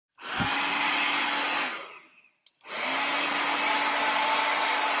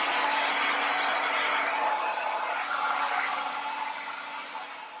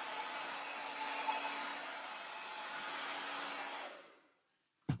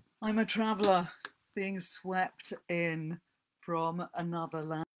I'm a traveller being swept in from another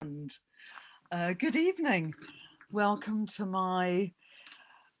land. Good evening. Welcome to my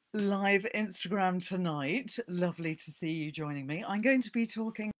live Instagram tonight. Lovely to see you joining me. I'm going to be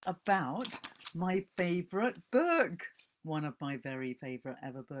talking about my favourite book, one of my very favourite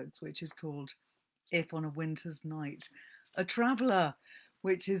ever books, which is called If on a Winter's Night, A Traveller,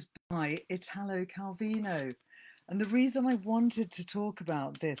 which is by Italo Calvino. And the reason I wanted to talk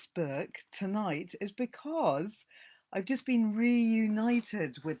about this book tonight is because I've just been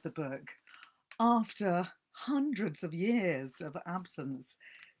reunited with the book after hundreds of years of absence.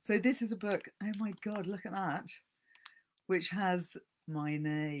 So this is a book, oh my God, look at that, which has my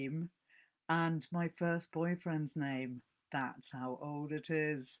name and my first boyfriend's name. That's how old it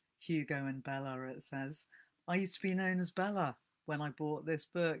is. Hugo and Bella, it says. I used to be known as Bella when I bought this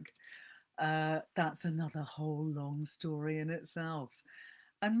book. That's another whole long story in itself.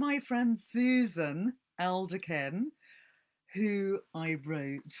 And my friend Susan Elderkin, who I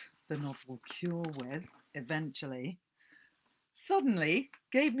wrote the novel Cure with eventually, suddenly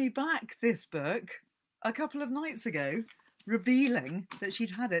gave me back this book a couple of nights ago, revealing that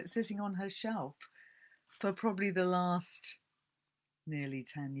she'd had it sitting on her shelf for probably the last nearly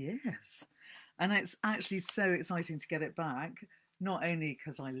 10 years. And it's actually so exciting to get it back, not only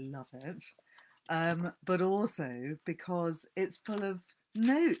because I love it, but also because it's full of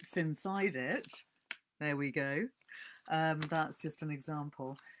notes inside it. There we go. That's just an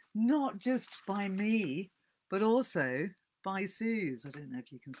example, not just by me, but also by Suze. I don't know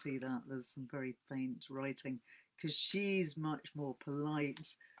if you can see that. There's some very faint writing because she's much more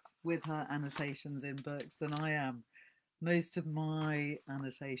polite with her annotations in books than I am. Most of my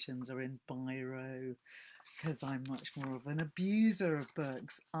annotations are in biro because I'm much more of an abuser of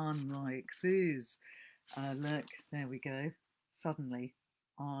books, unlike Suze. Look, there we go. Suddenly,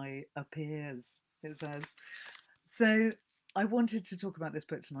 I appears, it says. So I wanted to talk about this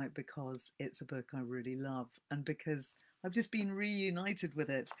book tonight because it's a book I really love and because I've just been reunited with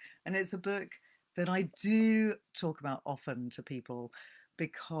it. And it's a book that I do talk about often to people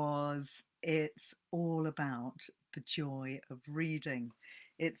because it's all about the joy of reading.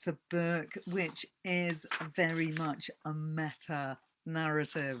 It's a book which is very much a meta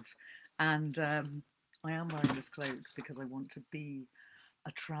narrative. And I am wearing this cloak because I want to be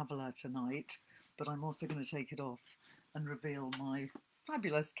a traveller tonight, but I'm also going to take it off and reveal my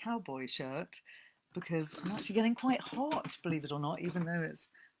fabulous cowboy shirt because I'm actually getting quite hot, believe it or not, even though it's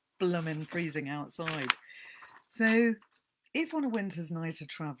blooming freezing outside. So, If on a Winter's Night, A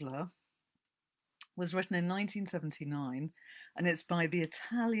Traveller was written in 1979 and it's by the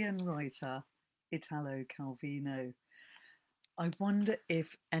Italian writer Italo Calvino. I wonder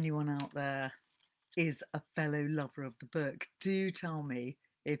if anyone out there is a fellow lover of the book. Do tell me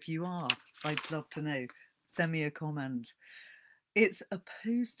if you are. I'd love to know. Send me a comment. It's a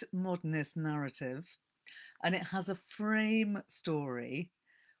postmodernist narrative and it has a frame story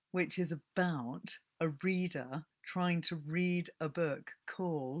which is about a reader trying to read a book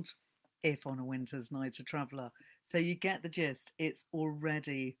called If on a Winter's Night, A Traveller. So you get the gist. It's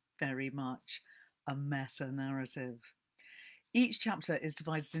already very much a meta narrative. Each chapter is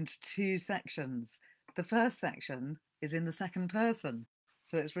divided into two sections. The first section is in the second person.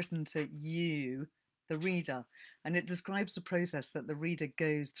 So it's written to you, the reader, and it describes the process that the reader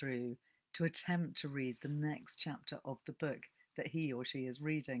goes through to attempt to read the next chapter of the book that he or she is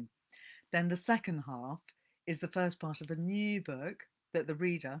reading. Then the second half is the first part of a new book that the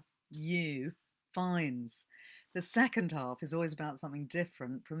reader, you, finds. The second half is always about something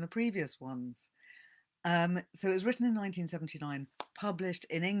different from the previous ones. So it was written in 1979, published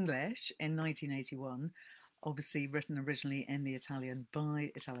in English in 1981, obviously written originally in the Italian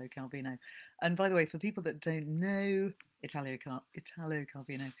by Italo Calvino. And by the way, for people that don't know Italo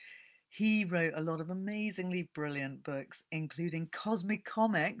Calvino, he wrote a lot of amazingly brilliant books, including Cosmic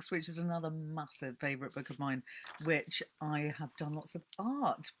Comics, which is another massive favourite book of mine, which I have done lots of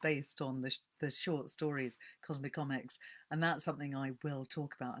art based on the short stories, Cosmic Comics. And that's something I will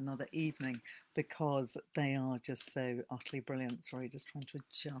talk about another evening because they are just so utterly brilliant. Sorry, just trying to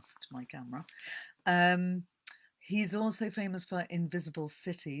adjust my camera. He's also famous for Invisible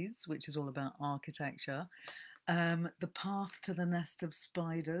Cities, which is all about architecture. The Path to the Nest of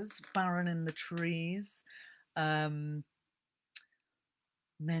Spiders, Baron in the Trees, many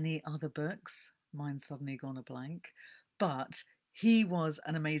other books. Mine's suddenly gone a blank. But he was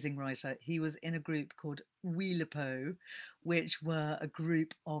an amazing writer. He was in a group called Oulipo, which were a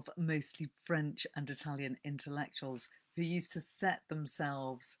group of mostly French and Italian intellectuals who used to set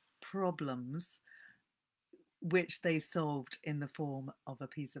themselves problems which they solved in the form of a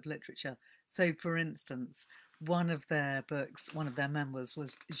piece of literature. So, for instance, one of their books, one of their memoirs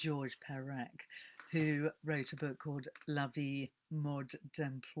was Georges Perec, who wrote a book called La Vie Mode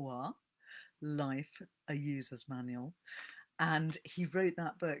d'Emploi, Life, a User's Manual. And he wrote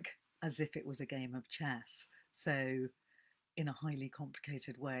that book as if it was a game of chess. So, in a highly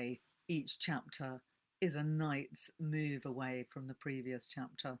complicated way, each chapter is a knight's move away from the previous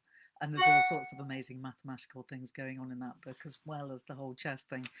chapter. And there's all sorts of amazing mathematical things going on in that book, as well as the whole chess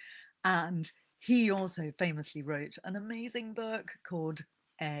thing. And he also famously wrote an amazing book called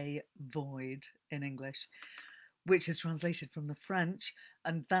A Void in English, which is translated from the French.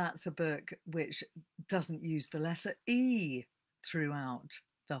 And that's a book which doesn't use the letter E throughout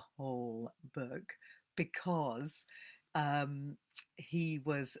the whole book, because he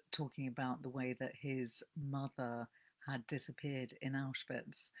was talking about the way that his mother had disappeared in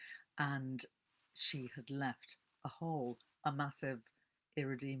Auschwitz, and she had left a hole, a massive,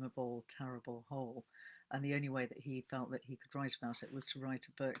 irredeemable, terrible hole. And the only way that he felt that he could write about it was to write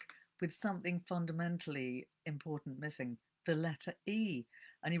a book with something fundamentally important missing, the letter E.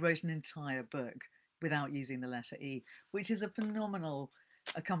 And he wrote an entire book without using the letter E, which is a phenomenal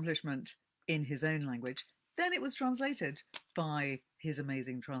accomplishment in his own language. Then it was translated by his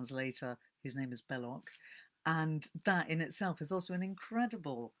amazing translator, whose name is Belloc. And that in itself is also an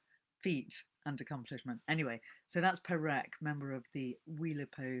incredible feat and accomplishment. Anyway, so that's Perec, member of the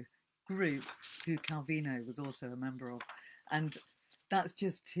Oulipo group, who Calvino was also a member of. And that's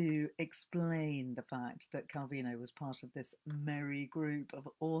just to explain the fact that Calvino was part of this merry group of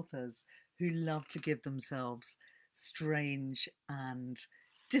authors who love to give themselves strange and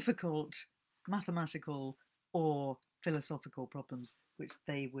difficult mathematical or philosophical problems, which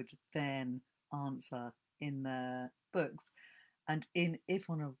they would then answer in their books. And in If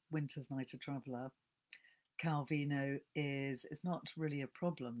on a Winter's Night a Traveller, Calvino it's not really a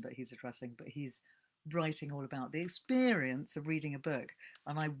problem that he's addressing, but he's writing all about the experience of reading a book.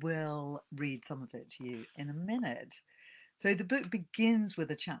 And I will read some of it to you in a minute. So the book begins with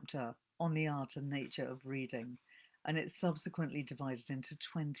a chapter on the art and nature of reading, and it's subsequently divided into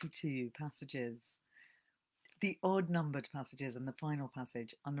 22 passages. The odd-numbered passages and the final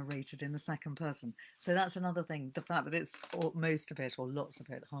passage are narrated in the second person. So that's another thing. The fact that it's most of it, or lots of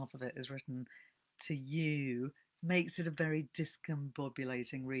it, half of it is written to you, makes it a very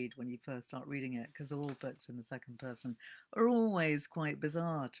discombobulating read when you first start reading it, because all books in the second person are always quite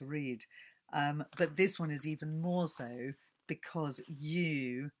bizarre to read. But this one is even more so because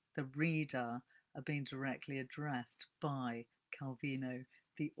you, the reader, are being directly addressed by Calvino,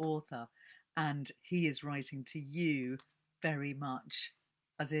 the author. And he is writing to you very much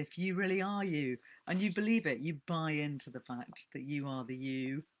as if you really are you, and you believe it. You buy into the fact that you are the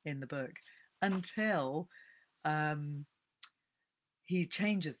you in the book, until he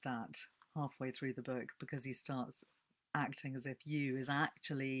changes that halfway through the book, because he starts acting as if you is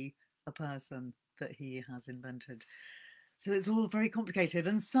actually a person that he has invented. So it's all very complicated,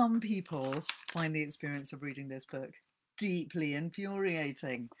 and some people find the experience of reading this book deeply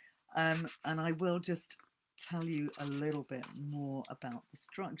infuriating. And I will just tell you a little bit more about the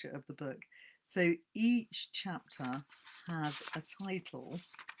structure of the book. So each chapter has a title,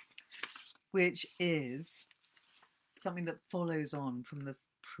 which is something that follows on from the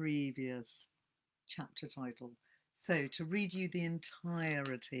previous chapter title. So to read you the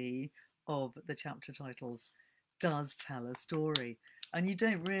entirety of the chapter titles does tell a story. And you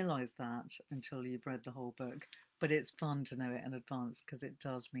don't realise that until you've read the whole book. But it's fun to know it in advance, because it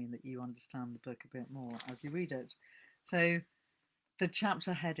does mean that you understand the book a bit more as you read it. So the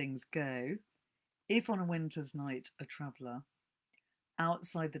chapter headings go: If on a Winter's Night a Traveller,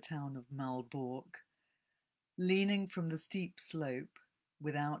 outside the town of Malbork, leaning from the steep slope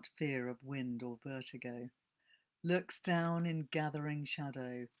without fear of wind or vertigo, looks down in gathering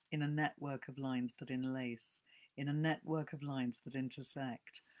shadow, in a network of lines that enlace, in a network of lines that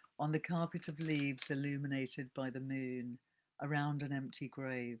intersect, on the carpet of leaves illuminated by the moon, around an empty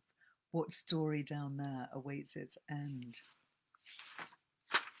grave. What story down there awaits its end?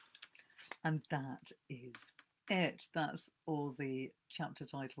 And that is it. That's all the chapter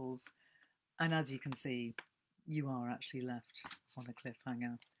titles. And as you can see, you are actually left on a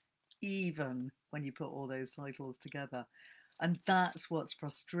cliffhanger, even when you put all those titles together. And that's what's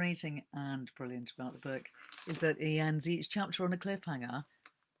frustrating and brilliant about the book, is that he ends each chapter on a cliffhanger,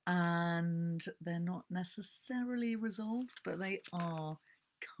 and they're not necessarily resolved, but they are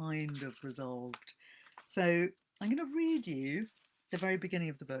kind of resolved. So I'm going to read you the very beginning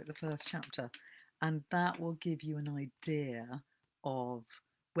of the book, the first chapter, and that will give you an idea of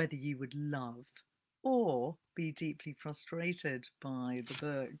whether you would love or be deeply frustrated by the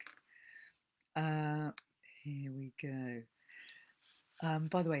book. Here we go.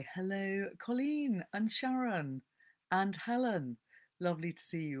 By the way, hello, Colleen and Sharon and Helen. Lovely to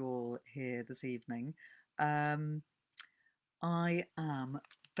see you all here this evening. I am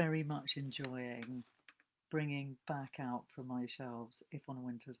very much enjoying bringing back out from my shelves If on a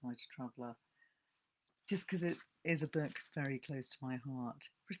Winter's Night a Traveller, just because it is a book very close to my heart.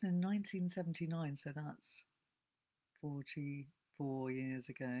 Written in 1979, so that's 44 years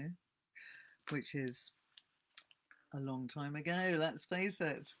ago, which is a long time ago, let's face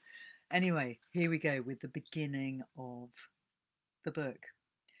it. Anyway, here we go with the beginning of the book.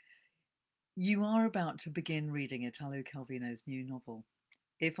 You are about to begin reading Italo Calvino's new novel,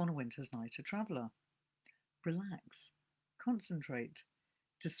 If on a Winter's Night a Traveller. Relax, concentrate,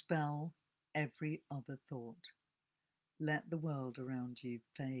 dispel every other thought. Let the world around you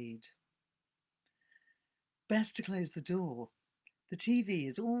fade. Best to close the door. The TV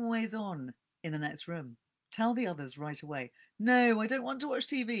is always on in the next room. Tell the others right away. No, I don't want to watch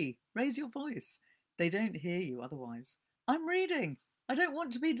TV. Raise your voice. They don't hear you otherwise. I'm reading. I don't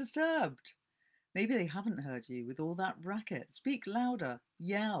want to be disturbed. Maybe they haven't heard you with all that racket. Speak louder.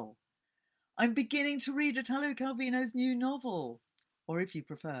 Yell. I'm beginning to read Italo Calvino's new novel. Or if you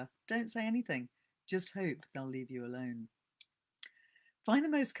prefer, don't say anything. Just hope they'll leave you alone. Find the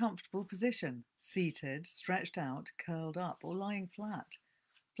most comfortable position. Seated, stretched out, curled up, or lying flat.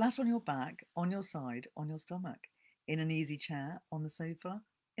 Flat on your back, on your side, on your stomach. In an easy chair, on the sofa,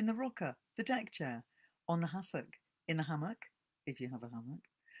 in the rocker, the deck chair, on the hassock, in the hammock, if you have a hammock,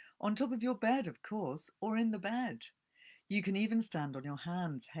 on top of your bed, of course, or in the bed. You can even stand on your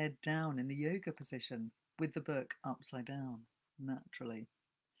hands, head down in the yoga position, with the book upside down, naturally.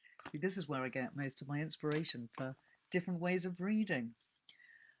 This is where I get most of my inspiration for different ways of reading.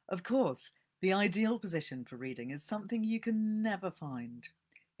 Of course, the ideal position for reading is something you can never find.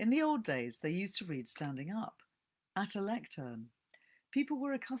 In the old days, they used to read standing up, at a lectern. People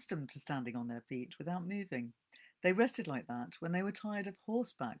were accustomed to standing on their feet without moving. They rested like that when they were tired of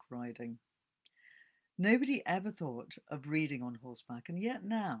horseback riding. Nobody ever thought of reading on horseback, and yet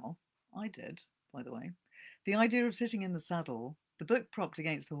now, I did, by the way, the idea of sitting in the saddle, the book propped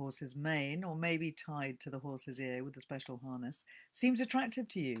against the horse's mane, or maybe tied to the horse's ear with a special harness, seems attractive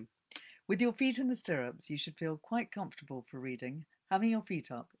to you. With your feet in the stirrups, you should feel quite comfortable for reading. Having your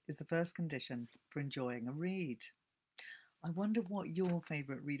feet up is the first condition for enjoying a read. I wonder what your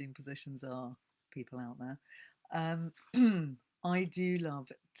favourite reading positions are, people out there. I do love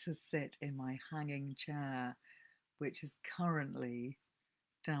to sit in my hanging chair, which is currently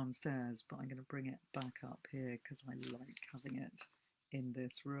downstairs, but I'm going to bring it back up here because I like having it in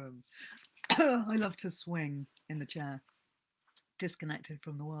this room. I love to swing in the chair, disconnected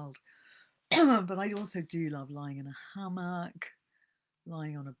from the world. But I also do love lying in a hammock,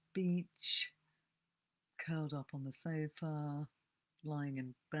 lying on a beach, curled up on the sofa, lying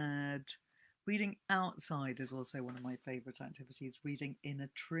in bed. Reading outside is also one of my favourite activities, reading in a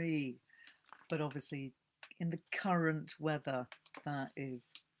tree. But obviously, in the current weather, that is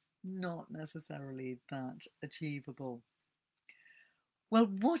not necessarily that achievable. Well,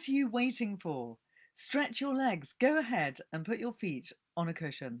 what are you waiting for? Stretch your legs, go ahead and put your feet on a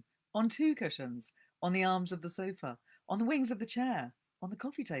cushion, on two cushions, on the arms of the sofa, on the wings of the chair, on the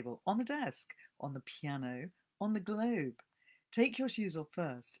coffee table, on the desk, on the piano, on the globe. Take your shoes off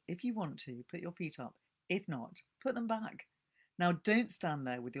first. If you want to, put your feet up. If not, put them back. Now don't stand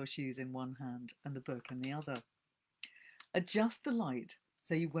there with your shoes in one hand and the book in the other. Adjust the light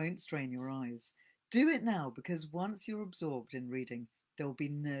so you won't strain your eyes. Do it now because once you're absorbed in reading, there will be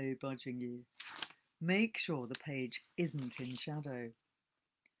no budging you. Make sure the page isn't in shadow.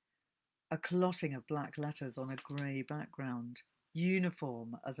 A clotting of black letters on a grey background.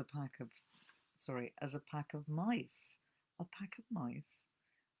 Uniform as a pack of mice. A pack of mice?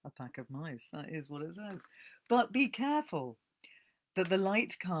 A pack of mice, that is what it says. But be careful that the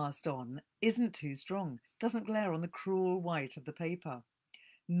light cast on isn't too strong, doesn't glare on the cruel white of the paper,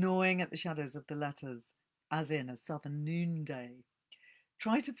 gnawing at the shadows of the letters, as in a southern noonday.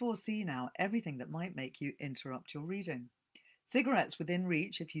 Try to foresee now everything that might make you interrupt your reading. Cigarettes within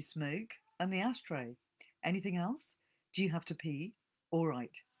reach if you smoke, and the ashtray. Anything else? Do you have to pee? All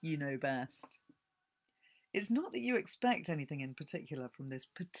right, you know best. It's not that you expect anything in particular from this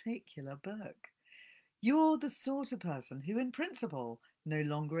particular book. You're the sort of person who, in principle, no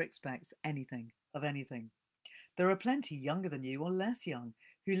longer expects anything of anything. There are plenty younger than you or less young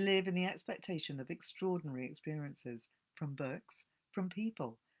who live in the expectation of extraordinary experiences from books, from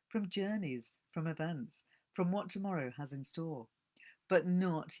people, from journeys, from events, from what tomorrow has in store. But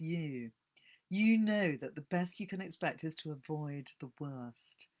not you. you know that the best you can expect is to avoid the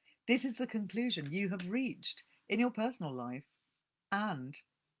worst. This is the conclusion you have reached in your personal life and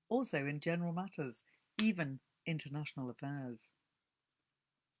also in general matters, even international affairs.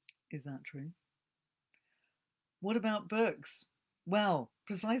 Is that true? What about books? Well,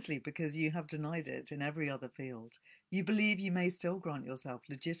 precisely because you have denied it in every other field, you believe you may still grant yourself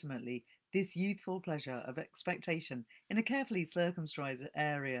legitimately this youthful pleasure of expectation in a carefully circumscribed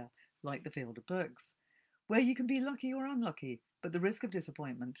area like the field of books, where you can be lucky or unlucky, but the risk of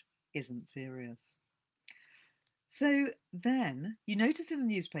disappointment isn't serious. So then you noticed in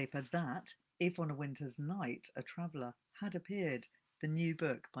the newspaper that, if on a winter's night a traveller had appeared, the new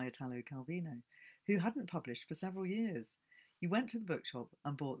book by Italo Calvino, who hadn't published for several years. You went to the bookshop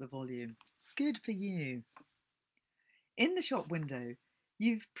and bought the volume. Good for you. In the shop window,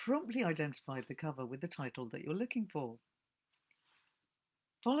 you've promptly identified the cover with the title that you're looking for.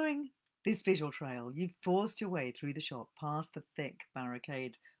 Following this visual trail, you've forced your way through the shop past the thick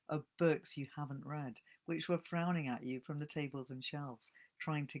barricade of books you haven't read, which were frowning at you from the tables and shelves,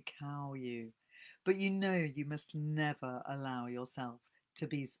 trying to cow you. But you know you must never allow yourself to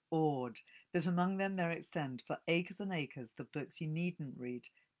be awed, that among them there extend for acres and acres the books you needn't read,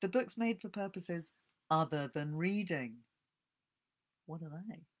 the books made for purposes other than reading. What are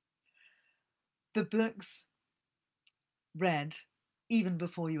they? The books read even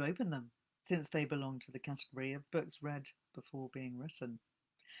before you open them, since they belong to the category of books read before being written.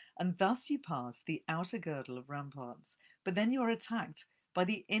 And thus you pass the outer girdle of ramparts, but then you are attacked by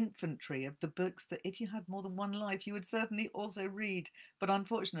the infantry of the books that if you had more than one life you would certainly also read, but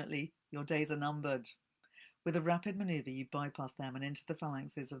unfortunately your days are numbered. With a rapid manoeuvre you bypass them and into the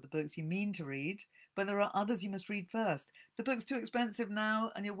phalanxes of the books you mean to read, but there are others you must read first. The book's too expensive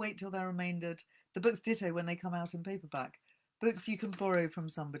now and you'll wait till they're remaindered. The books ditto when they come out in paperback. Books you can borrow from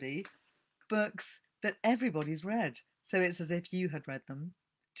somebody. Books that everybody's read, so it's as if you had read them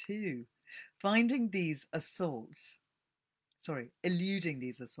too. Eluding these assaults,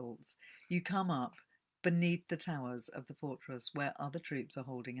 you come up beneath the towers of the fortress where other troops are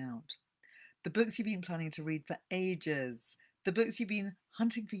holding out. The books you've been planning to read for ages, the books you've been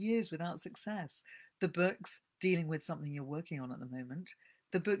hunting for years without success, the books dealing with something you're working on at the moment,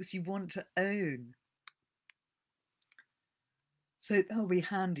 the books you want to own. So they'll be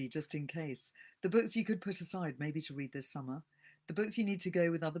handy just in case. The books you could put aside maybe to read this summer. The books you need to go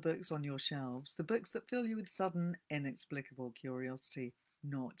with other books on your shelves. The books that fill you with sudden, inexplicable curiosity,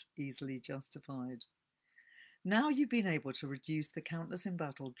 not easily justified. Now you've been able to reduce the countless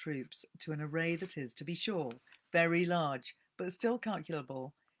embattled troops to an array that is, to be sure, very large, but still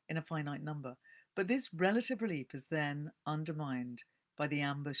calculable in a finite number. But this relative relief is then undermined by the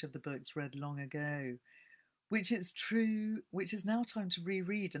ambush of the books read long ago, which is now time to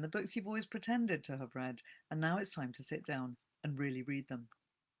reread, and the books you've always pretended to have read, and now it's time to sit down and really read them.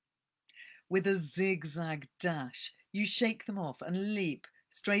 With a zigzag dash, you shake them off and leap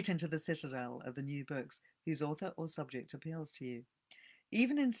straight into the citadel of the new books whose author or subject appeals to you.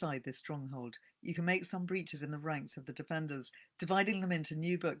 Even inside this stronghold, you can make some breaches in the ranks of the defenders, dividing them into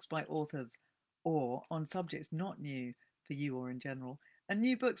new books by authors, or on subjects not new for you or in general, and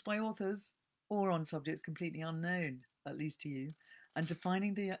new books by authors or on subjects completely unknown, at least to you, and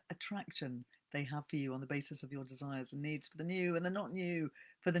defining the attraction they have for you on the basis of your desires and needs for the new and the not new.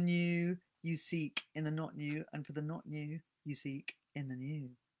 For the new you seek in the not new, and for the not new you seek in the new.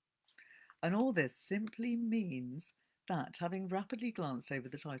 And all this simply means that, having rapidly glanced over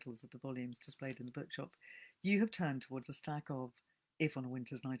the titles of the volumes displayed in the bookshop, you have turned towards a stack of, if on a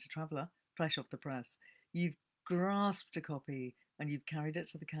winter's night a traveller, fresh off the press. You've grasped a copy and you've carried it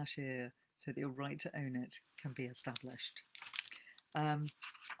to the cashier so that your right to own it can be established.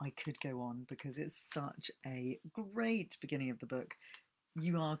 I could go on because it's such a great beginning of the book.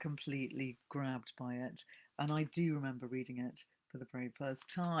 You are completely grabbed by it, and I do remember reading it for the very first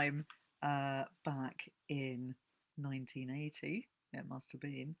time back in 1980, it must have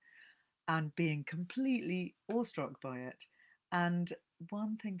been, and being completely awestruck by it. And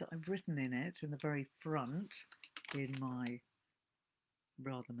one thing that I've written in it, in the very front, in my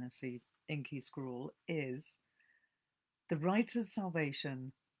rather messy inky scrawl, is: the writer's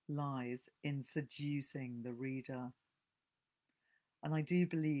salvation lies in seducing the reader. And I do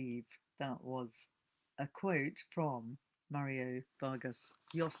believe that was a quote from Mario Vargas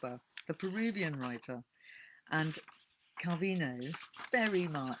Llosa, the Peruvian writer. And Calvino very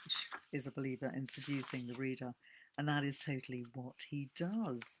much is a believer in seducing the reader, and that is totally what he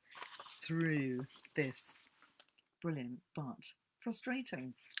does through this brilliant but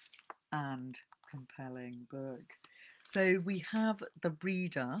frustrating and compelling book. So we have the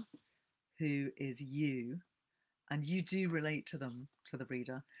reader who is you, and you do relate to them, to the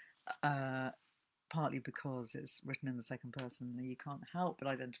reader, partly because it's written in the second person and you can't help but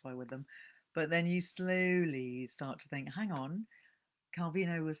identify with them. But then you slowly start to think, hang on,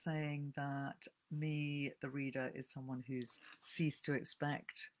 Calvino was saying that me, the reader, is someone who's ceased to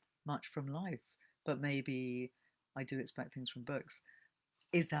expect much from life, but maybe I do expect things from books.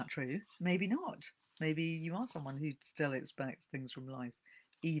 Is that true? Maybe not. Maybe you are someone who still expects things from life,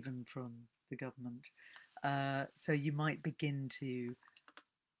 even from the government. So you might begin to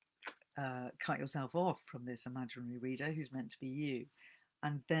cut yourself off from this imaginary reader who's meant to be you.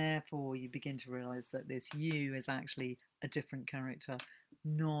 And therefore you begin to realise that this you is actually a different character,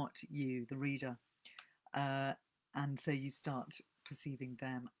 not you, the reader. And so you start perceiving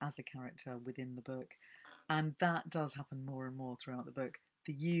them as a character within the book. And that does happen more and more throughout the book.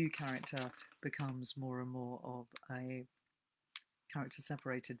 The you character becomes more and more of a character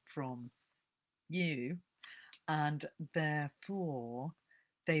separated from you, and therefore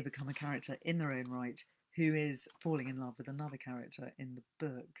they become a character in their own right who is falling in love with another character in the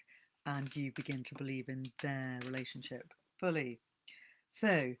book, and you begin to believe in their relationship fully.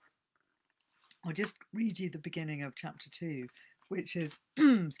 So I'll just read you the beginning of chapter 2, which is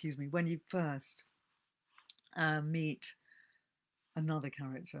excuse me, when you first meet another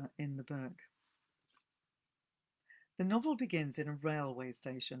character in the book. The novel begins in a railway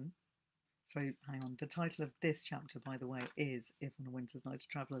station. So hang on, the title of this chapter, by the way, is If on a Winter's Night a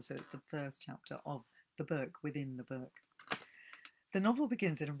Traveller, so it's the first chapter of the book within the book. The novel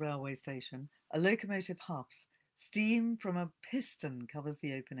begins in a railway station. A locomotive huffs. Steam from a piston covers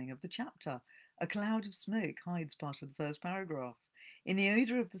the opening of the chapter. A cloud of smoke hides part of the first paragraph. In the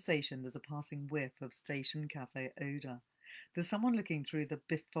odour of the station, there's a passing whiff of station cafe odour. There's someone looking through the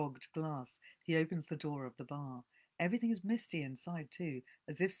befogged glass. He opens the door of the bar. Everything is misty inside too,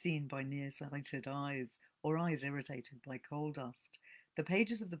 as if seen by nearsighted eyes, or eyes irritated by coal dust. The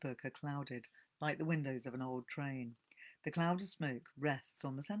pages of the book are clouded, like the windows of an old train. The cloud of smoke rests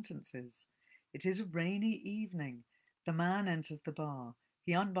on the sentences. It is a rainy evening. The man enters the bar.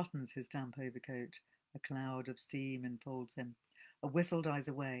 He unbuttons his damp overcoat. A cloud of steam enfolds him. A whistle dies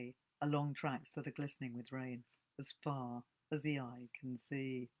away, along tracks that are glistening with rain, as far as the eye can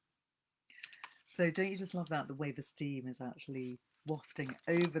see. So don't you just love that, the way the steam is actually wafting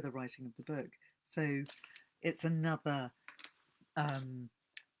over the writing of the book? So it's another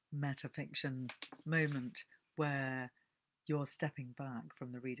metafiction moment where you're stepping back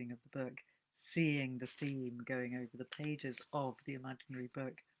from the reading of the book, seeing the steam going over the pages of the imaginary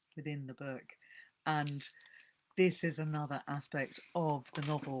book within the book. And this is another aspect of the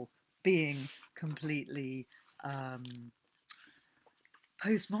novel being completely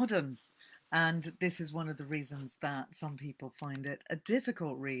postmodern. And this is one of the reasons that some people find it a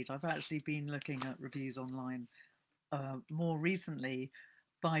difficult read. I've actually been looking at reviews online more recently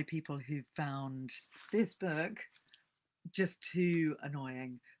by people who found this book just too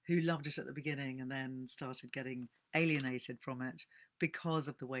annoying, who loved it at the beginning and then started getting alienated from it because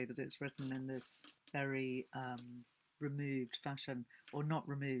of the way that it's written in this very removed fashion, or not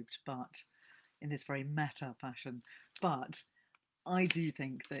removed, but in this very meta fashion. But I do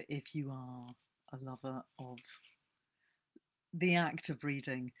think that if you are a lover of the act of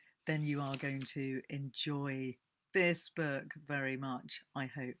reading, then you are going to enjoy this book very much, I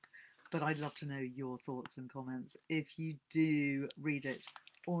hope. But I'd love to know your thoughts and comments if you do read it,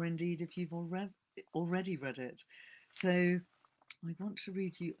 or indeed if you've already read it. So I want to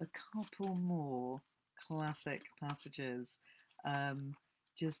read you a couple more classic passages,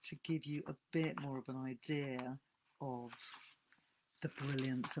 just to give you a bit more of an idea of the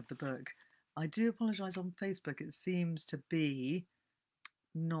brilliance of the book. I do apologise on Facebook, it seems to be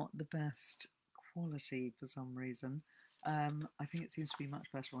not the best quality for some reason. I think it seems to be much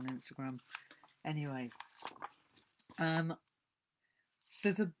better on Instagram. Anyway,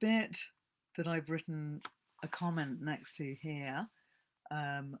 there's a bit that I've written a comment next to here,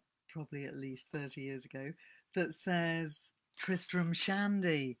 probably at least 30 years ago, that says Tristram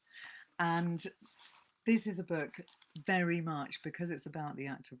Shandy. And this is a book very much, because it's about the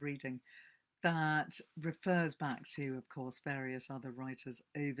act of reading, that refers back to, of course, various other writers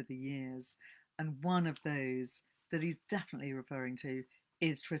over the years. And one of those that he's definitely referring to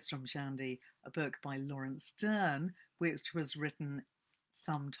is Tristram Shandy, a book by Lawrence Sterne, which was written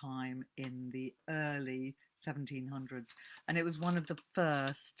sometime in the early 1700s. And it was one of the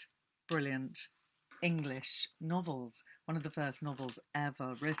first brilliant English novels, one of the first novels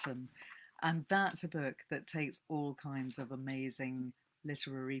ever written. And that's a book that takes all kinds of amazing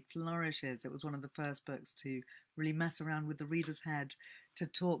literary flourishes. It was one of the first books to really mess around with the reader's head, to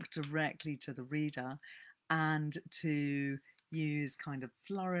talk directly to the reader and to use kind of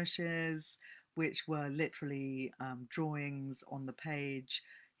flourishes, which were literally drawings on the page.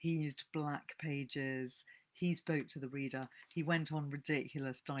 He used black pages. He spoke to the reader. He went on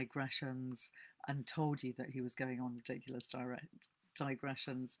ridiculous digressions and told you that he was going on ridiculous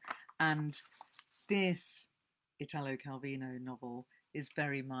digressions. And this Italo Calvino novel is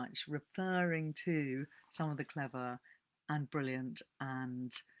very much referring to some of the clever and brilliant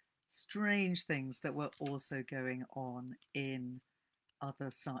and strange things that were also going on in other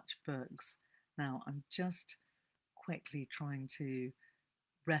such books. Now, I'm just quickly trying to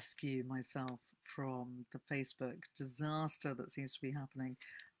rescue myself from the Facebook disaster that seems to be happening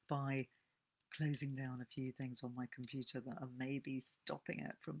by closing down a few things on my computer that are maybe stopping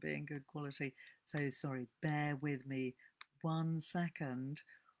it from being good quality. So sorry, bear with me 1 second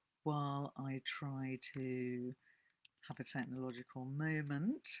while I try to have a technological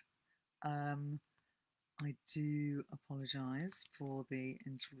moment. I do apologise for the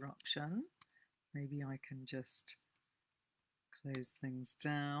interruption. Maybe I can just close things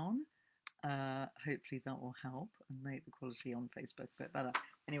down. Hopefully that will help and make the quality on Facebook a bit better.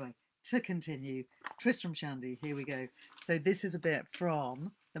 Anyway, to continue, Tristram Shandy, here we go. So this is a bit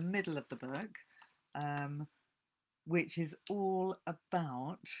from the middle of the book, which is all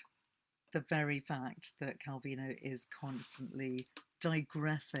about the very fact that Calvino is constantly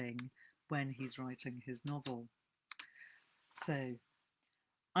digressing when he's writing his novel. So,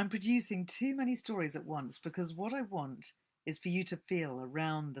 I'm producing too many stories at once because what I want is for you to feel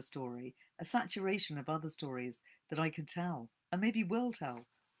around the story a saturation of other stories that I could tell, and maybe will tell,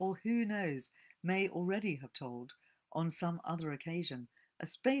 or who knows, may already have told on some other occasion, a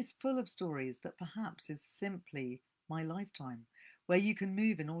space full of stories that perhaps is simply my lifetime, where you can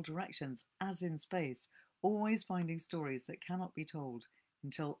move in all directions as in space, always finding stories that cannot be told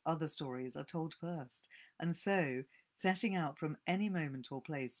until other stories are told first. And so, setting out from any moment or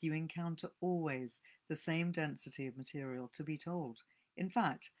place, you encounter always the same density of material to be told. In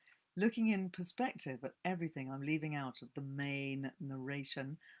fact, looking in perspective at everything I'm leaving out of the main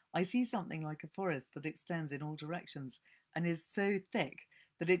narration, I see something like a forest that extends in all directions and is so thick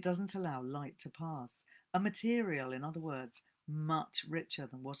that it doesn't allow light to pass. A material, in other words, much richer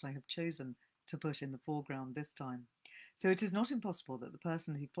than what I have chosen to put in the foreground this time. So it is not impossible that the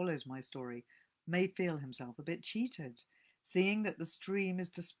person who follows my story may feel himself a bit cheated, seeing that the stream is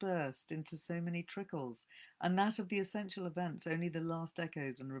dispersed into so many trickles, and that of the essential events only the last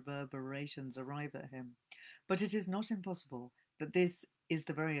echoes and reverberations arrive at him. But it is not impossible that this is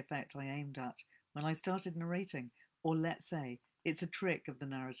the very effect I aimed at when I started narrating, or let's say, it's a trick of the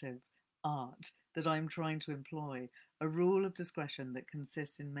narrative art that I am trying to employ, a rule of discretion that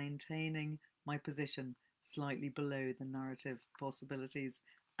consists in maintaining my position slightly below the narrative possibilities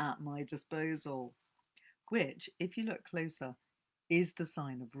at my disposal, which, if you look closer, is the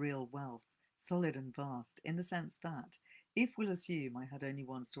sign of real wealth, solid and vast, in the sense that, if we'll assume I had only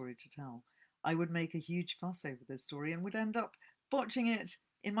one story to tell, I would make a huge fuss over this story and would end up botching it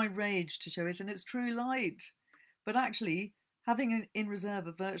in my rage to show it in its true light. But actually, having in reserve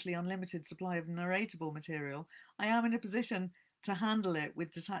a virtually unlimited supply of narratable material, I am in a position to handle it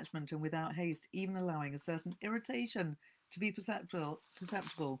with detachment and without haste, even allowing a certain irritation to be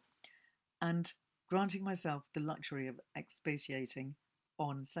perceptible, and granting myself the luxury of expatiating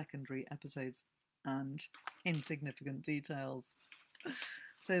on secondary episodes and insignificant details.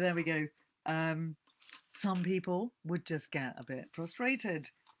 So there we go. Some people would just get a bit frustrated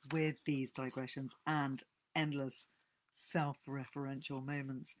with these digressions and endless self-referential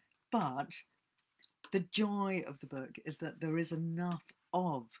moments, but the joy of the book is that there is enough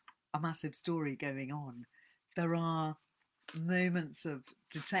of a massive story going on. There are moments of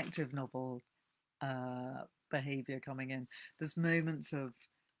detective novel behaviour coming in. There's moments of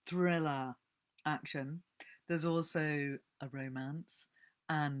thriller action. There's also a romance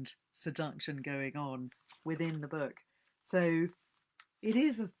and seduction going on within the book. So it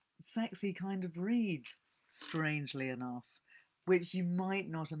is a sexy kind of read, strangely enough, which you might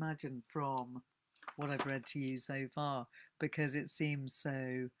not imagine from what I've read to you so far, because it seems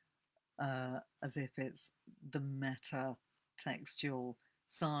so as if it's the meta textual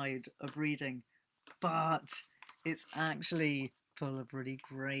side of reading, but it's actually full of really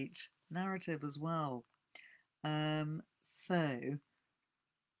great narrative as well. So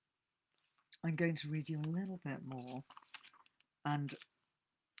I'm going to read you a little bit more, and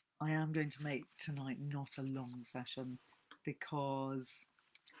I am going to make tonight not a long session because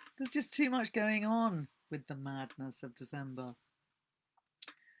there's just too much going on with the madness of December.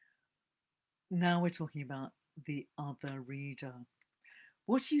 Now we're talking about The Other Reader.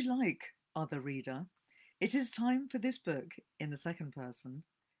 What do you like, other reader? It is time for this book, in the second person,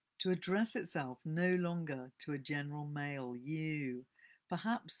 to address itself no longer to a general male, you,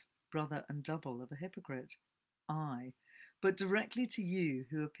 perhaps brother and double of a hypocrite, I, but directly to you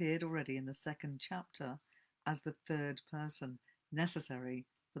who appeared already in the second chapter as the third person necessary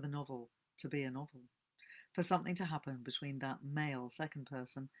for the novel to be a novel, for something to happen between that male second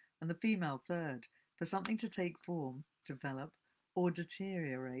person and the female third, for something to take form, develop, or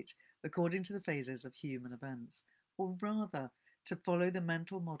deteriorate according to the phases of human events, or rather to follow the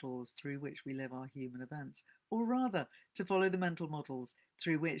mental models through which we live our human events, or rather to follow the mental models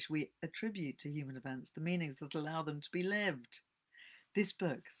through which we attribute to human events the meanings that allow them to be lived. This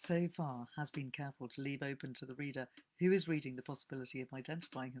book, so far, has been careful to leave open to the reader who is reading the possibility of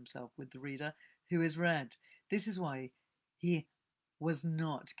identifying himself with the reader who is read. This is why he was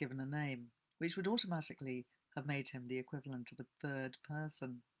not given a name, which would automatically have made him the equivalent of a third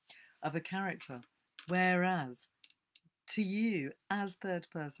person, of a character, whereas to you, as third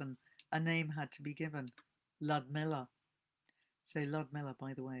person, a name had to be given, Ludmilla. So Ludmilla,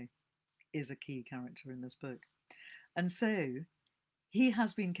 by the way, is a key character in this book. And so he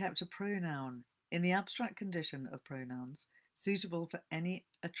has been kept a pronoun in the abstract condition of pronouns, suitable for any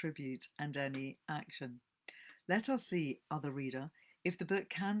attribute and any action. Let us see, other reader, if the book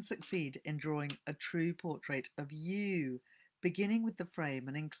can succeed in drawing a true portrait of you, beginning with the frame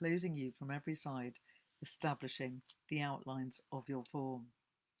and enclosing you from every side, establishing the outlines of your form.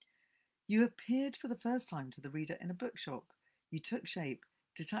 You appeared for the first time to the reader in a bookshop. You took shape,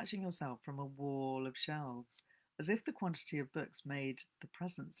 detaching yourself from a wall of shelves, as if the quantity of books made the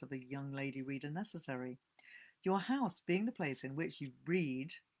presence of a young lady reader necessary. Your house, being the place in which you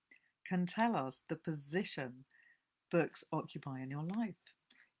read, can tell us the position books occupy in your life.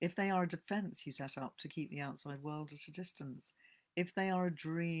 If they are a defence you set up to keep the outside world at a distance, if they are a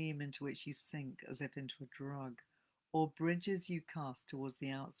dream into which you sink as if into a drug, or bridges you cast towards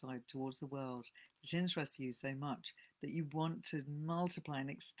the outside, towards the world that interests you so much that you want to multiply and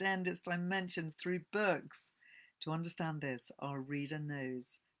extend its dimensions through books. To understand this, our reader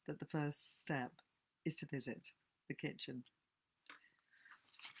knows that the first step is to visit the kitchen.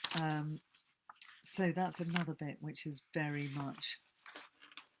 So that's another bit which is very much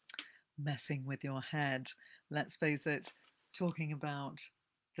messing with your head. Let's face it, talking about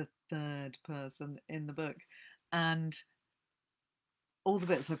the third person in the book. And all the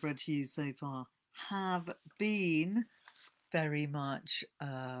bits I've read to you so far have been very much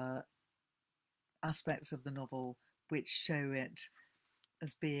aspects of the novel which show it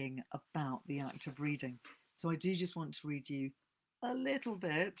as being about the act of reading. So I do just want to read you a little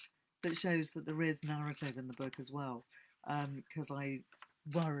bit that shows that there is narrative in the book as well, because I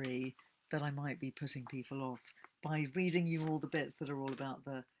worry that I might be putting people off by reading you all the bits that are all about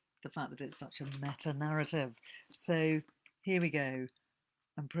the fact that it's such a meta-narrative. So here we go.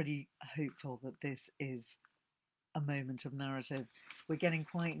 I'm pretty hopeful that this is a moment of narrative. We're getting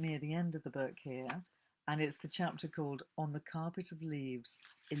quite near the end of the book here, and it's the chapter called On the Carpet of Leaves,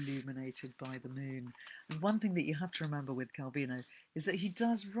 Illuminated by the Moon. And one thing that you have to remember with Calvino is that he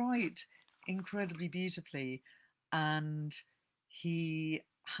does write incredibly beautifully, and he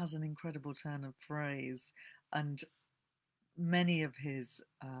has an incredible turn of phrase, and many of his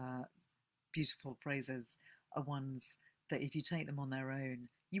beautiful phrases are ones that if you take them on their own,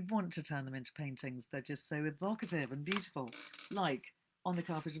 you want to turn them into paintings. They're just so evocative and beautiful, like On the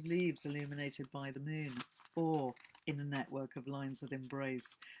Carpet of Leaves, Illuminated by the Moon, or In a Network of Lines That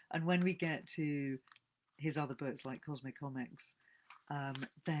Embrace. And when we get to his other books, like Cosmic Comics,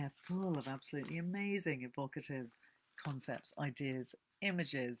 they're full of absolutely amazing evocative concepts, ideas,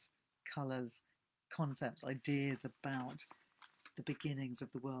 images, colours, concepts, ideas about the beginnings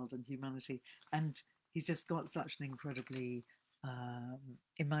of the world and humanity. And he's just got such an incredibly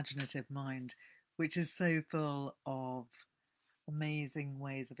imaginative mind, which is so full of amazing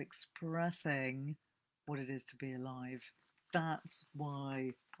ways of expressing what it is to be alive. That's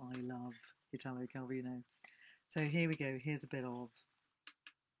why I love Italo Calvino. So here we go. Here's a bit of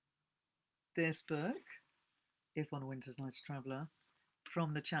this book, If on a Winter's Night a Traveller,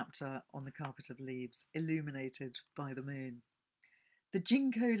 from the chapter On the Carpet of Leaves, Illuminated by the Moon. The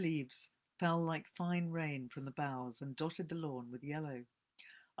ginkgo leaves fell like fine rain from the boughs and dotted the lawn with yellow.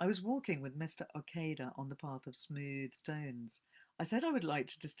 I was walking with Mr. Okada on the path of smooth stones. I said I would like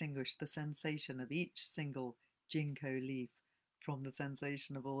to distinguish the sensation of each single ginkgo leaf from the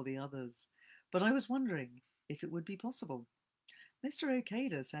sensation of all the others, but I was wondering if it would be possible. Mr.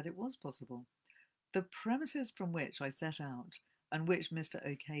 Okada said it was possible. The premises from which I set out, and which Mr.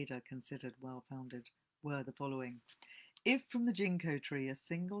 Okada considered well-founded, were the following. If from the ginkgo tree a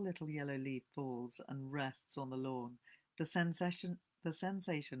single little yellow leaf falls and rests on the lawn, the sensation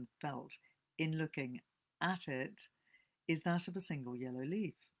felt in looking at it is that of a single yellow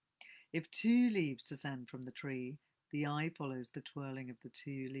leaf. If two leaves descend from the tree, the eye follows the twirling of the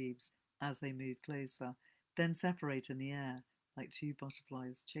two leaves as they move closer, then separate in the air like two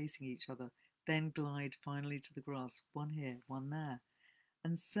butterflies chasing each other, then glide finally to the grass, one here, one there.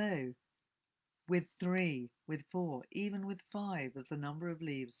 And so, with 3, with 4, even with 5, as the number of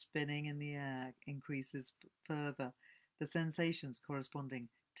leaves spinning in the air increases further, the sensations corresponding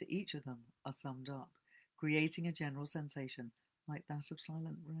to each of them are summed up, creating a general sensation like that of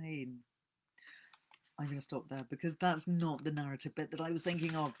silent rain. I'm going to stop there because that's not the narrative bit that I was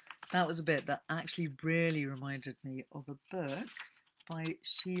thinking of. That was a bit that actually really reminded me of a book by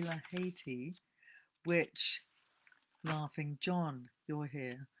Sheila Hati, which, Laughing John, you're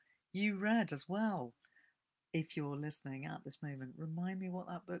here, you read as well. If you're listening at this moment, remind me what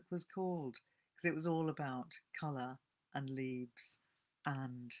that book was called, because it was all about colour and leaves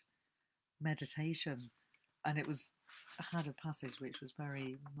and meditation, and it had a passage which was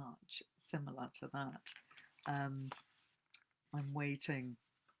very much similar to that. I'm waiting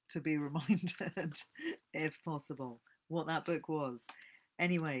to be reminded, if possible, what that book was.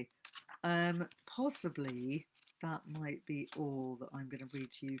 Anyway, possibly that might be all that I'm going to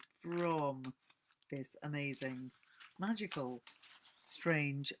read to you from this amazing, magical,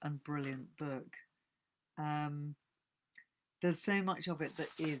 strange and brilliant book. There's so much of it that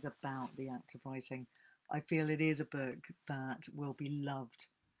is about the act of writing. I feel it is a book that will be loved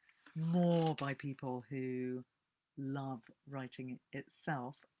more by people who love writing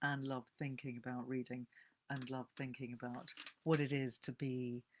itself and love thinking about reading and love thinking about what it is to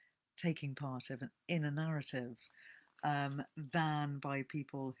be taking part in a narrative, than by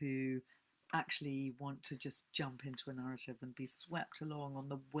people who actually want to just jump into a narrative and be swept along on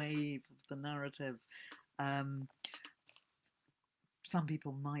the wave of the narrative. Some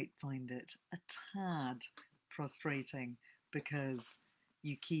people might find it a tad frustrating because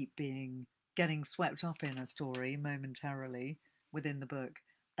you keep getting swept up in a story momentarily within the book,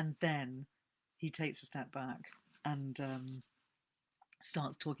 and then he takes a step back and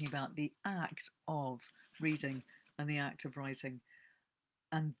starts talking about the act of reading and the act of writing,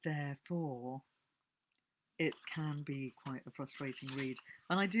 and therefore it can be quite a frustrating read.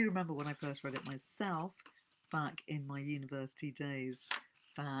 And I do remember when I first read it myself back in my university days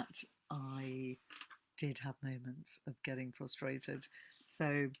that I did have moments of getting frustrated,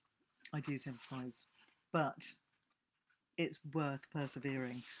 so I do sympathise, but it's worth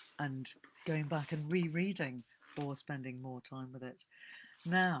persevering and going back and rereading or spending more time with it.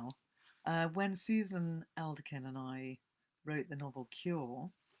 Now, when Susan Elderkin and I wrote the novel Cure,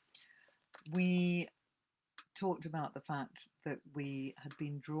 we talked about the fact that we had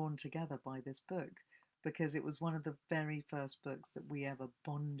been drawn together by this book because it was one of the very first books that we ever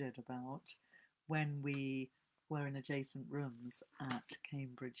bonded about when we were in adjacent rooms at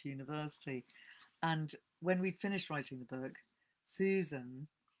Cambridge University. And when we'd finished writing the book, Susan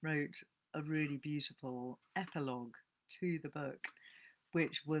wrote a really beautiful epilogue to the book,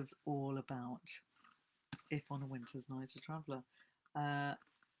 which was all about If on a Winter's Night a Traveller.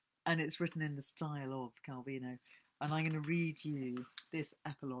 And it's written in the style of Calvino. And I'm going to read you this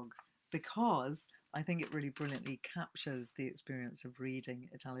epilogue because I think it really brilliantly captures the experience of reading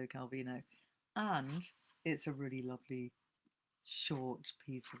Italo Calvino. And it's a really lovely short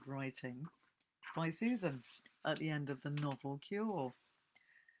piece of writing by Susan at the end of the novel Cure.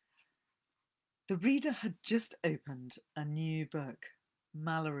 The reader had just opened a new book,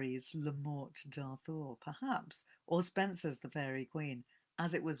 Malory's Le Morte d'Arthur, perhaps, or Spenser's The Fairy Queen,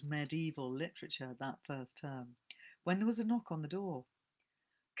 as it was medieval literature that first term, when there was a knock on the door.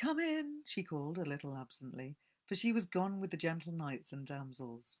 "Come in," she called a little absently, for she was gone with the gentle knights and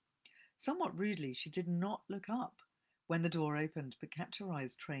damsels. Somewhat rudely, she did not look up when the door opened, but kept her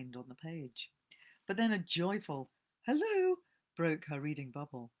eyes trained on the page. But then a joyful "Hello" broke her reading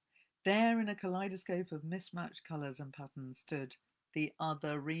bubble. There, in a kaleidoscope of mismatched colours and patterns, stood the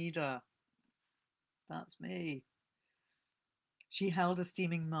other reader. That's me. She held a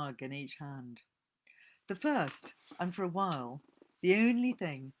steaming mug in each hand. The first, and for a while, the only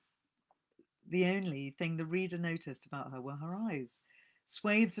thing the reader noticed about her were her eyes.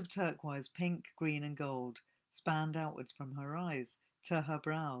 Swathes of turquoise, pink, green and gold spanned outwards from her eyes to her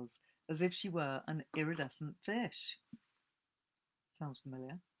brows, as if she were an iridescent fish. Sounds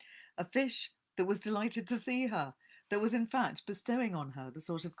familiar. A fish that was delighted to see her, that was in fact bestowing on her the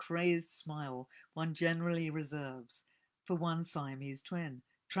sort of crazed smile one generally reserves for one Siamese twin,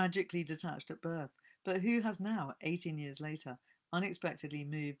 tragically detached at birth, but who has now, 18 years later, unexpectedly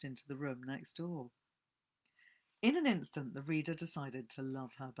moved into the room next door. In an instant, the reader decided to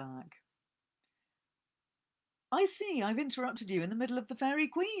love her back. "I see, I've interrupted you in the middle of the Fairy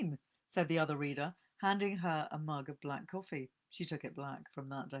Queen," said the other reader, handing her a mug of black coffee. She took it black from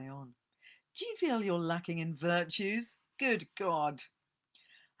that day on. "Do you feel you're lacking in virtues? Good God!"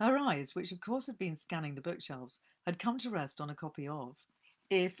 Her eyes, which of course had been scanning the bookshelves, had come to rest on a copy of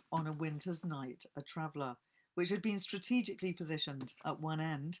If on a Winter's Night a Traveller, which had been strategically positioned at one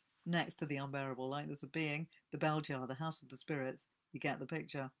end, next to the unbearable lightness of being, the bell jar, the house of the spirits, you get the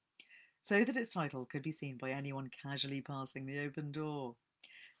picture, so that its title could be seen by anyone casually passing the open door.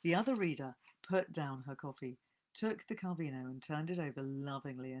 The other reader put down her coffee, took the Calvino and turned it over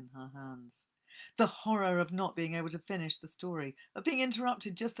lovingly in her hands. The horror of not being able to finish the story, of being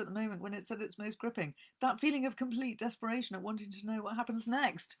interrupted just at the moment when it's at its most gripping, that feeling of complete desperation at wanting to know what happens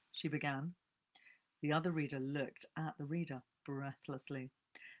next, she began. The other reader looked at the reader breathlessly.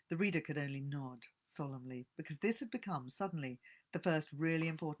 The reader could only nod solemnly, because this had become, suddenly, the first really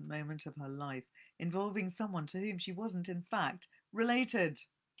important moment of her life, involving someone to whom she wasn't, in fact, related.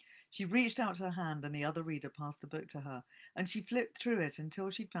 She reached out her hand and the other reader passed the book to her, and she flipped through it until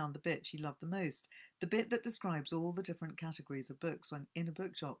she found the bit she loved the most, the bit that describes all the different categories of books in a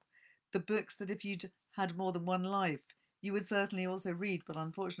bookshop, the books that if you'd had more than one life, you would certainly also read, but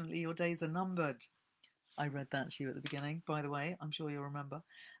unfortunately your days are numbered. I read that to you at the beginning, by the way, I'm sure you'll remember.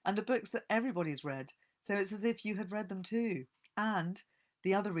 And the books that everybody's read, so it's as if you had read them too. And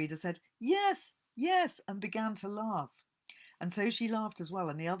the other reader said, "Yes, yes," and began to laugh. And so she laughed as well,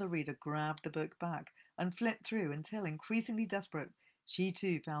 and the other reader grabbed the book back and flipped through until, increasingly desperate, she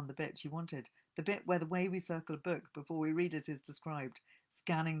too found the bit she wanted, the bit where the way we circle a book before we read it is described,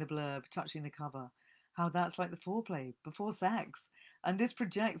 scanning the blurb, touching the cover, how that's like the foreplay before sex, and this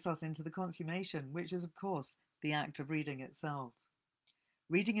projects us into the consummation, which is, of course, the act of reading itself.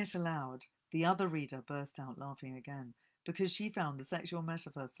 Reading it aloud, the other reader burst out laughing again, because she found the sexual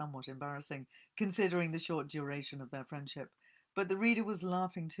metaphor somewhat embarrassing, considering the short duration of their friendship. But the reader was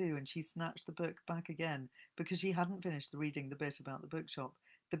laughing too, and she snatched the book back again, because she hadn't finished reading the bit about the bookshop,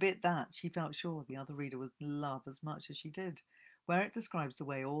 the bit that she felt sure the other reader would love as much as she did, where it describes the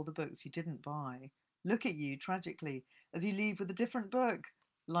way all the books you didn't buy look at you tragically as you leave with a different book,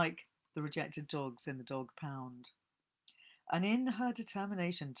 like The Rejected Dogs in the Dog Pound. And in her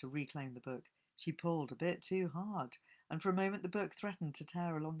determination to reclaim the book, she pulled a bit too hard, and for a moment the book threatened to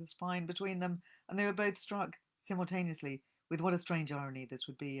tear along the spine between them, and they were both struck simultaneously with what a strange irony this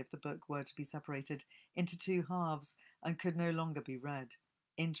would be if the book were to be separated into two halves and could no longer be read,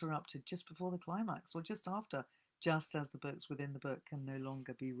 interrupted just before the climax or just after, just as the books within the book can no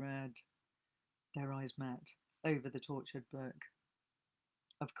longer be read. Their eyes met over the tortured book.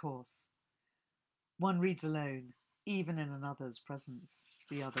 Of course. One reads alone, even in another's presence,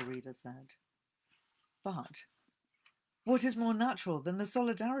 the other reader said. But what is more natural than the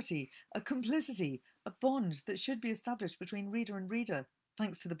solidarity, a complicity, a bond that should be established between reader and reader,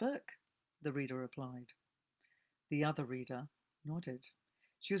 thanks to the book? The reader replied. The other reader nodded.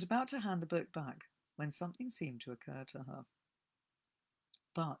 She was about to hand the book back when something seemed to occur to her.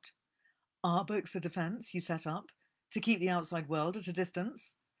 But are books a defence you set up to keep the outside world at a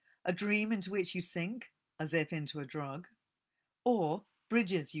distance? A dream into which you sink, as if into a drug? Or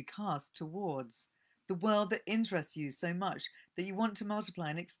bridges you cast towards the world that interests you so much that you want to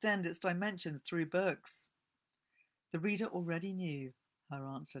multiply and extend its dimensions through books? The reader already knew her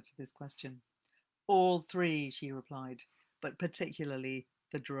answer to this question. All three, she replied, but particularly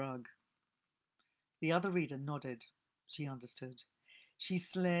the drug. The other reader nodded. She understood. She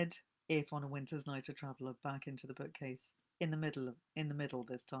slid If on a Winter's Night a Traveller back into the bookcase, in the middle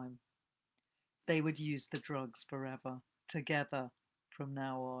this time. They would use the drugs forever, together, from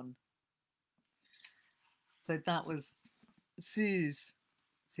now on. So that was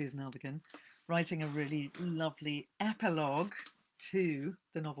Susan Eldekin writing a really lovely epilogue to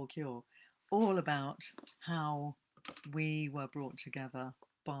the novel Cure, all about how we were brought together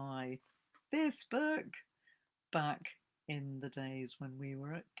by this book back in the days when we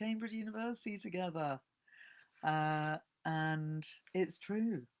were at Cambridge University together. And it's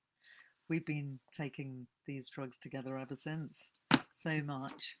true. We've been taking these drugs together ever since, so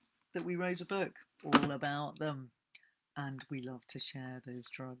much that we wrote a book all about them, and we love to share those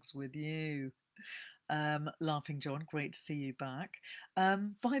drugs with you. Laughing John, great to see you back.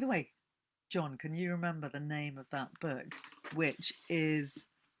 By the way, John, can you remember the name of that book, which is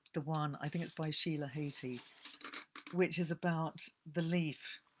the one, I think it's by Sheila Hati, which is about the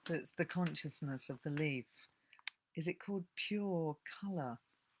leaf, that's the consciousness of the leaf. Is it called Pure Colour?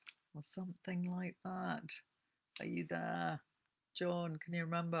 or something like that. Are you there? John, can you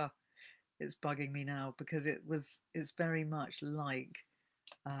remember? It's bugging me now because it's very much like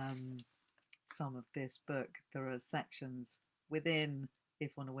some of this book. There are sections within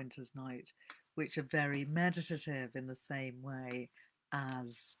If on a Winter's Night which are very meditative in the same way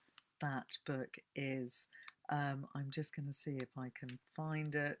as that book is. I'm just going to see if I can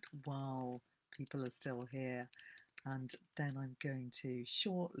find it while people are still here, and then I'm going to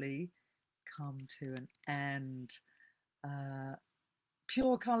shortly come to an end.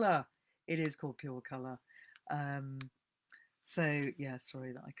 Pure Colour. It is called Pure Colour. So yeah,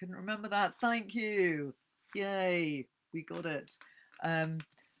 sorry that I couldn't remember that. Thank you. Yay, we got it.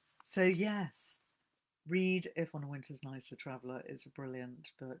 So yes, read If on a Winter's Night a Traveller. It's a brilliant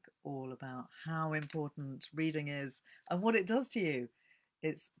book all about how important reading is and what it does to you.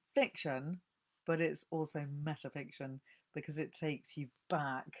 It's fiction, but it's also metafiction because it takes you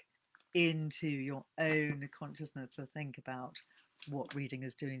back into your own consciousness to think about what reading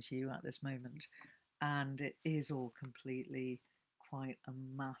is doing to you at this moment. And it is all completely quite a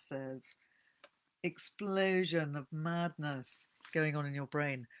massive explosion of madness going on in your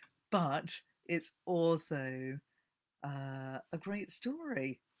brain. But it's also a great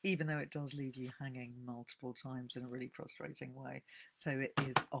story, even though it does leave you hanging multiple times in a really frustrating way. So it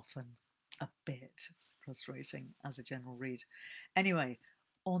is often a bit frustrating as a general read. Anyway,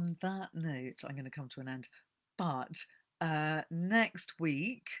 on that note, I'm going to come to an end. But next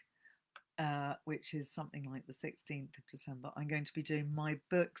week, which is something like the 16th of December, I'm going to be doing my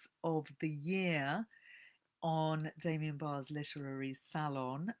books of the year on Damien Barr's Literary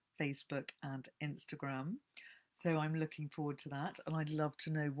Salon, Facebook and Instagram. So I'm looking forward to that, and I'd love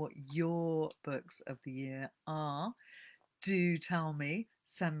to know what your books of the year are. Do tell me,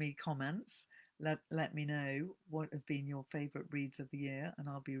 send me comments, let me know what have been your favourite reads of the year, and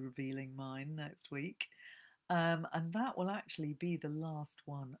I'll be revealing mine next week. And that will actually be the last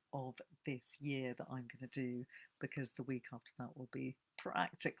one of this year that I'm going to do, because the week after that will be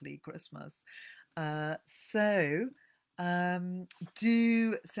practically Christmas. So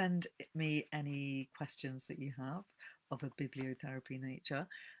do send me any questions that you have of a bibliotherapy nature.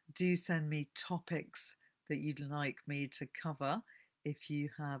 Do send me topics that you'd like me to cover if you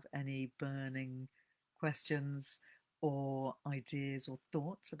have any burning questions or ideas or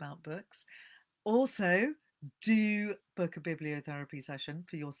thoughts about books. Also, do book a bibliotherapy session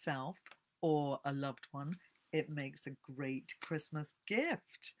for yourself or a loved one. It makes a great Christmas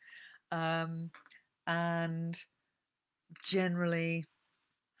gift. And generally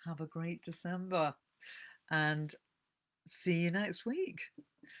have a great December and see you next week.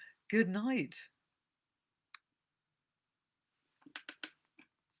 Good night.